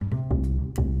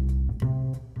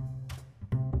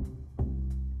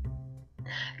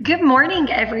Good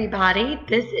morning, everybody.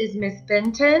 This is Miss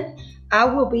Benton. I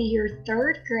will be your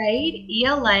third grade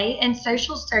ELA and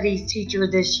social studies teacher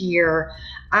this year.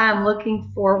 I'm looking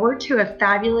forward to a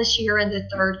fabulous year in the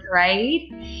third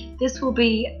grade. This will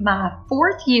be my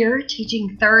fourth year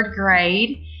teaching third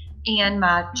grade and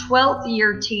my 12th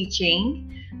year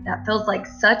teaching. That feels like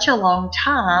such a long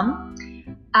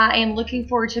time. I am looking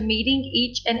forward to meeting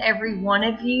each and every one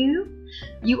of you.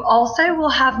 You also will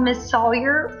have Miss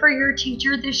Sawyer for your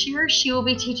teacher this year. She will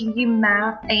be teaching you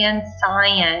math and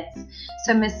science.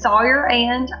 So Miss Sawyer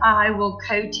and I will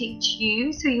co-teach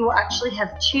you. So you will actually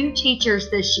have two teachers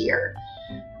this year.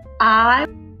 I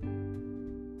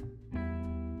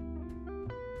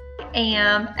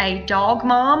am a dog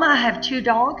mom. I have two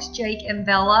dogs, Jake and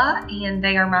Bella, and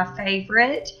they are my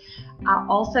favorite. I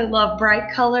also love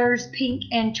bright colors. Pink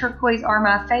and turquoise are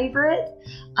my favorite.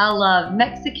 I love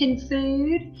Mexican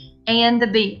food and the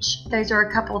beach. Those are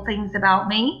a couple things about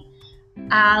me.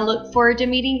 I look forward to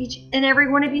meeting each and every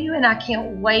one of you, and I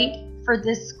can't wait for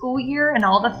this school year and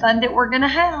all the fun that we're going to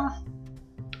have.